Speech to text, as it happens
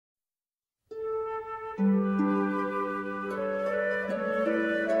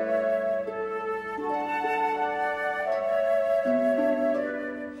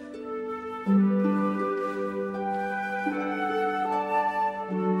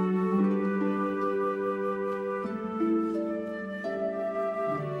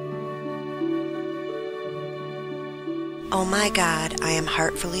O my God, I am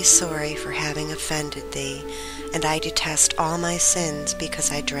heartfully sorry for having offended thee, and I detest all my sins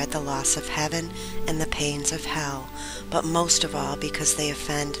because I dread the loss of heaven and the pains of hell, but most of all because they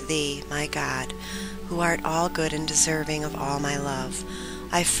offend thee, my God, who art all good and deserving of all my love.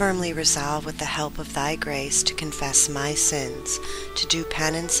 I firmly resolve with the help of thy grace to confess my sins, to do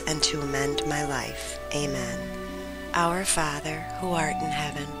penance, and to amend my life. Amen. Our Father, who art in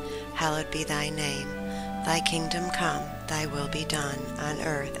heaven, hallowed be thy name. Thy kingdom come, thy will be done, on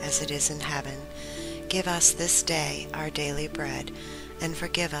earth as it is in heaven. Give us this day our daily bread, and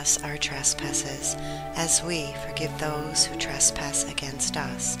forgive us our trespasses, as we forgive those who trespass against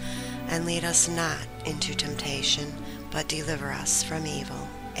us. And lead us not into temptation, but deliver us from evil.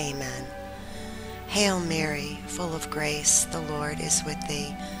 Amen. Hail Mary, full of grace, the Lord is with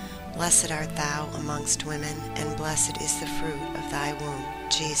thee. Blessed art thou amongst women, and blessed is the fruit of thy womb,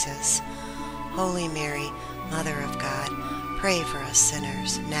 Jesus. Holy Mary, Mother of God, pray for us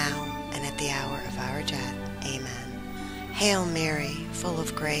sinners, now and at the hour of our death. Amen. Hail Mary, full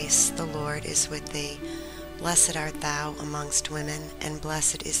of grace, the Lord is with thee. Blessed art thou amongst women, and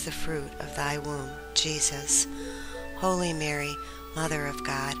blessed is the fruit of thy womb, Jesus. Holy Mary, Mother of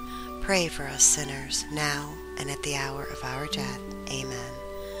God, pray for us sinners, now and at the hour of our death. Amen.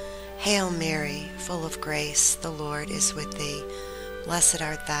 Hail Mary, full of grace, the Lord is with thee. Blessed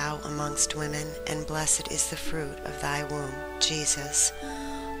art thou amongst women, and blessed is the fruit of thy womb, Jesus.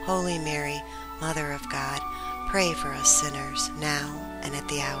 Holy Mary, Mother of God, pray for us sinners, now and at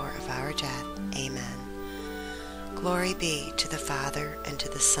the hour of our death. Amen. Glory be to the Father, and to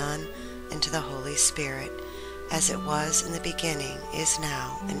the Son, and to the Holy Spirit, as it was in the beginning, is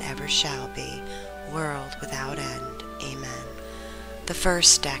now, and ever shall be, world without end. Amen. The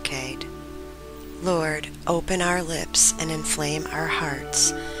first decade. Lord, open our lips and inflame our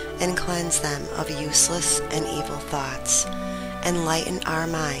hearts, and cleanse them of useless and evil thoughts. Enlighten our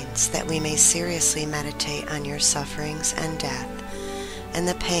minds, that we may seriously meditate on your sufferings and death, and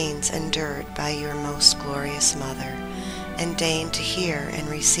the pains endured by your most glorious Mother, and deign to hear and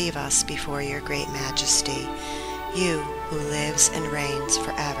receive us before your great majesty, you who lives and reigns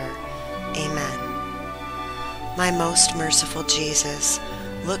forever. Amen. My most merciful Jesus,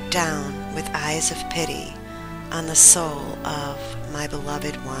 look down with eyes of pity on the soul of my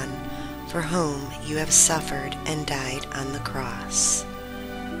beloved one, for whom you have suffered and died on the cross.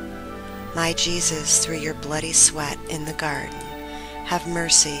 My Jesus, through your bloody sweat in the garden, have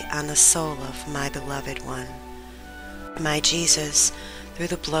mercy on the soul of my beloved one. My Jesus, through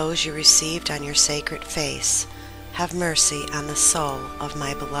the blows you received on your sacred face, have mercy on the soul of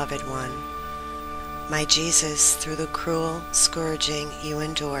my beloved one. My Jesus, through the cruel scourging you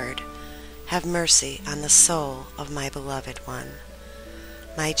endured, have mercy on the soul of my beloved one.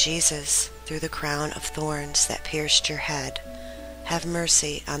 My Jesus, through the crown of thorns that pierced your head, have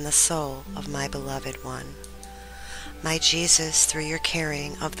mercy on the soul of my beloved one. My Jesus, through your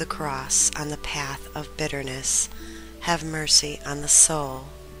carrying of the cross on the path of bitterness, have mercy on the soul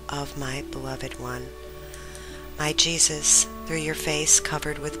of my beloved one. My Jesus, through your face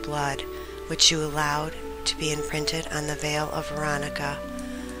covered with blood, which you allowed to be imprinted on the veil of Veronica,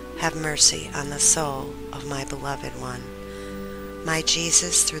 have mercy on the soul of my beloved one. My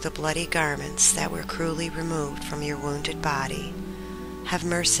Jesus, through the bloody garments that were cruelly removed from your wounded body, have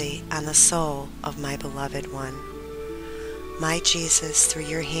mercy on the soul of my beloved one. My Jesus, through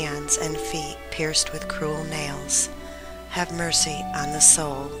your hands and feet pierced with cruel nails, have mercy on the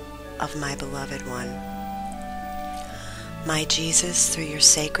soul of my beloved one. My Jesus, through your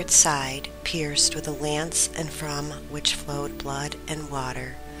sacred side pierced with a lance, and from which flowed blood and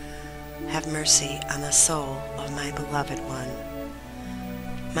water, have mercy on the soul of my beloved one.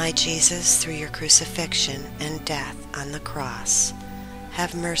 My Jesus, through your crucifixion and death on the cross,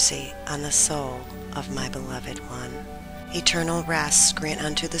 have mercy on the soul of my beloved one. Eternal rest grant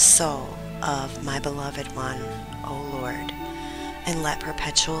unto the soul of my beloved one, O Lord, and let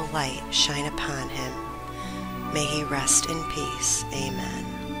perpetual light shine upon him. May he rest in peace. Amen.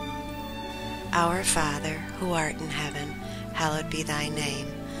 Our Father, who art in heaven, hallowed be thy name.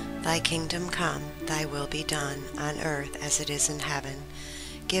 Thy kingdom come, thy will be done, on earth as it is in heaven.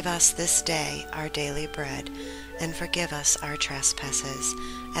 Give us this day our daily bread, and forgive us our trespasses,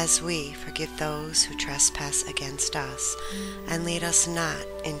 as we forgive those who trespass against us. And lead us not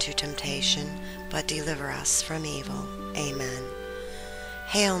into temptation, but deliver us from evil. Amen.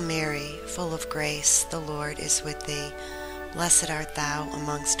 Hail Mary, full of grace, the Lord is with thee. Blessed art thou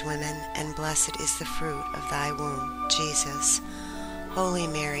amongst women, and blessed is the fruit of thy womb, Jesus. Holy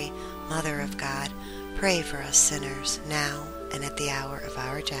Mary, Mother of God, pray for us sinners, now and at the hour of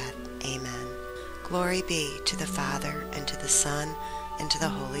our death. Amen. Glory be to the Father, and to the Son, and to the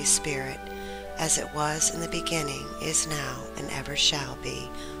Holy Spirit, as it was in the beginning, is now, and ever shall be,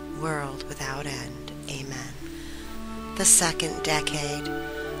 world without end. Amen. The second decade.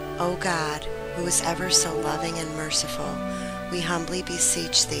 O God, who is ever so loving and merciful, we humbly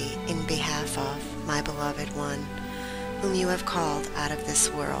beseech thee in behalf of my beloved one, whom you have called out of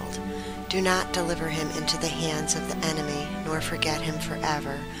this world. Do not deliver him into the hands of the enemy, nor forget him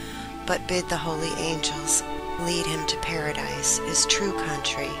forever, but bid the holy angels lead him to paradise, his true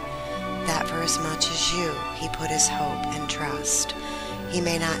country, that for as much as you he put his hope and trust, he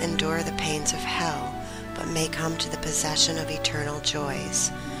may not endure the pains of hell, but may come to the possession of eternal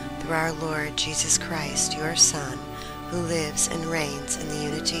joys, through our Lord Jesus Christ, your Son, who lives and reigns in the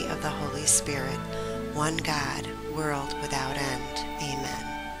unity of the Holy Spirit, one God, world without end. Amen.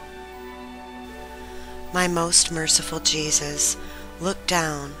 My most merciful Jesus, look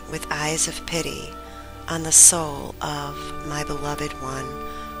down with eyes of pity on the soul of my beloved one,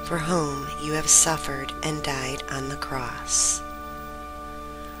 for whom you have suffered and died on the cross.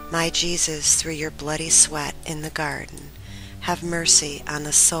 My Jesus, through your bloody sweat in the garden, have mercy on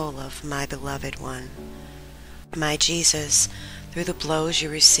the soul of my beloved one. My Jesus, through the blows you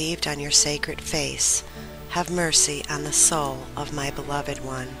received on your sacred face, have mercy on the soul of my beloved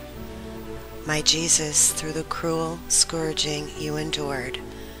one. My Jesus, through the cruel scourging you endured,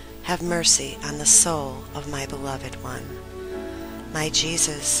 have mercy on the soul of my beloved one. My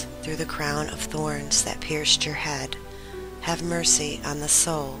Jesus, through the crown of thorns that pierced your head, have mercy on the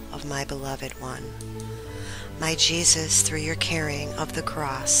soul of my beloved one. My Jesus, through your carrying of the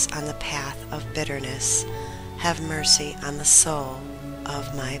cross on the path of bitterness, have mercy on the soul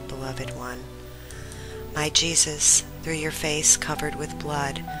of my beloved one. My Jesus, through your face covered with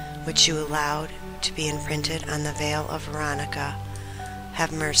blood, which you allowed to be imprinted on the veil of Veronica,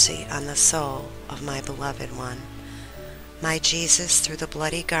 have mercy on the soul of my beloved one. My Jesus, through the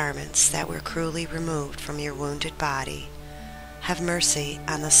bloody garments that were cruelly removed from your wounded body, have mercy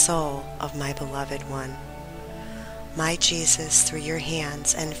on the soul of my beloved one. My Jesus, through your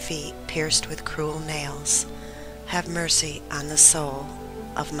hands and feet pierced with cruel nails, have mercy on the soul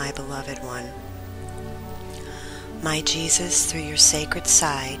of my beloved one. My Jesus, through your sacred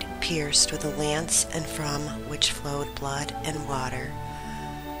side pierced with a lance and from which flowed blood and water,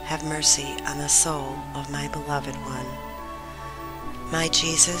 have mercy on the soul of my beloved one. My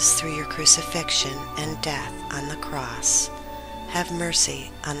Jesus, through your crucifixion and death on the cross, have mercy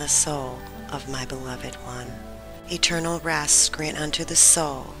on the soul of my beloved one. Eternal rest grant unto the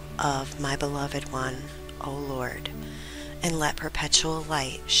soul of my beloved one, O Lord, and let perpetual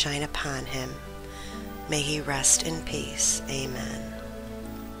light shine upon him. May he rest in peace. Amen.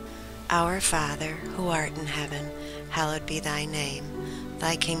 Our Father, who art in heaven, hallowed be thy name.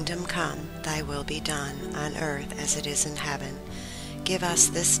 Thy kingdom come, thy will be done, on earth as it is in heaven. Give us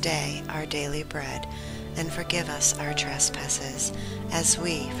this day our daily bread, and forgive us our trespasses, as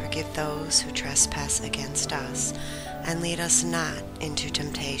we forgive those who trespass against us. And lead us not into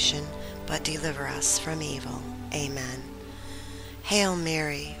temptation, but deliver us from evil. Amen. Hail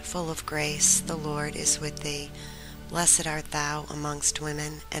Mary, full of grace, the Lord is with thee. Blessed art thou amongst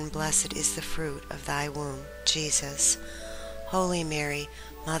women, and blessed is the fruit of thy womb, Jesus. Holy Mary,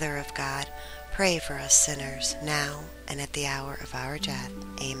 Mother of God, pray for us sinners, now and at the hour of our death.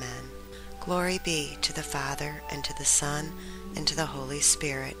 Amen. Glory be to the Father, and to the Son, and to the Holy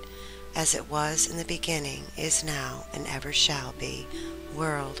Spirit, as it was in the beginning, is now, and ever shall be,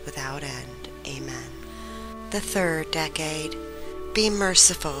 world without end. Amen. The third decade. Be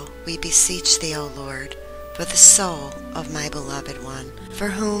merciful, we beseech thee, O Lord, for the soul of my beloved one, for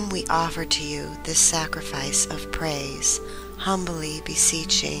whom we offer to you this sacrifice of praise, humbly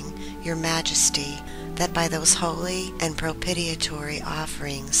beseeching your majesty, that by those holy and propitiatory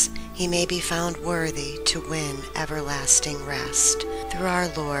offerings he may be found worthy to win everlasting rest. Through our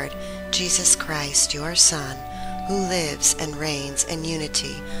Lord Jesus Christ, your Son, who lives and reigns in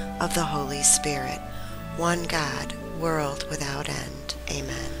unity of the Holy Spirit, one God, world without end.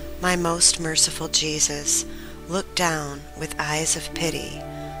 Amen. My most merciful Jesus, look down with eyes of pity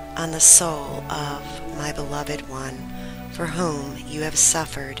on the soul of my beloved one, for whom you have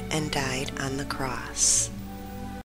suffered and died on the cross.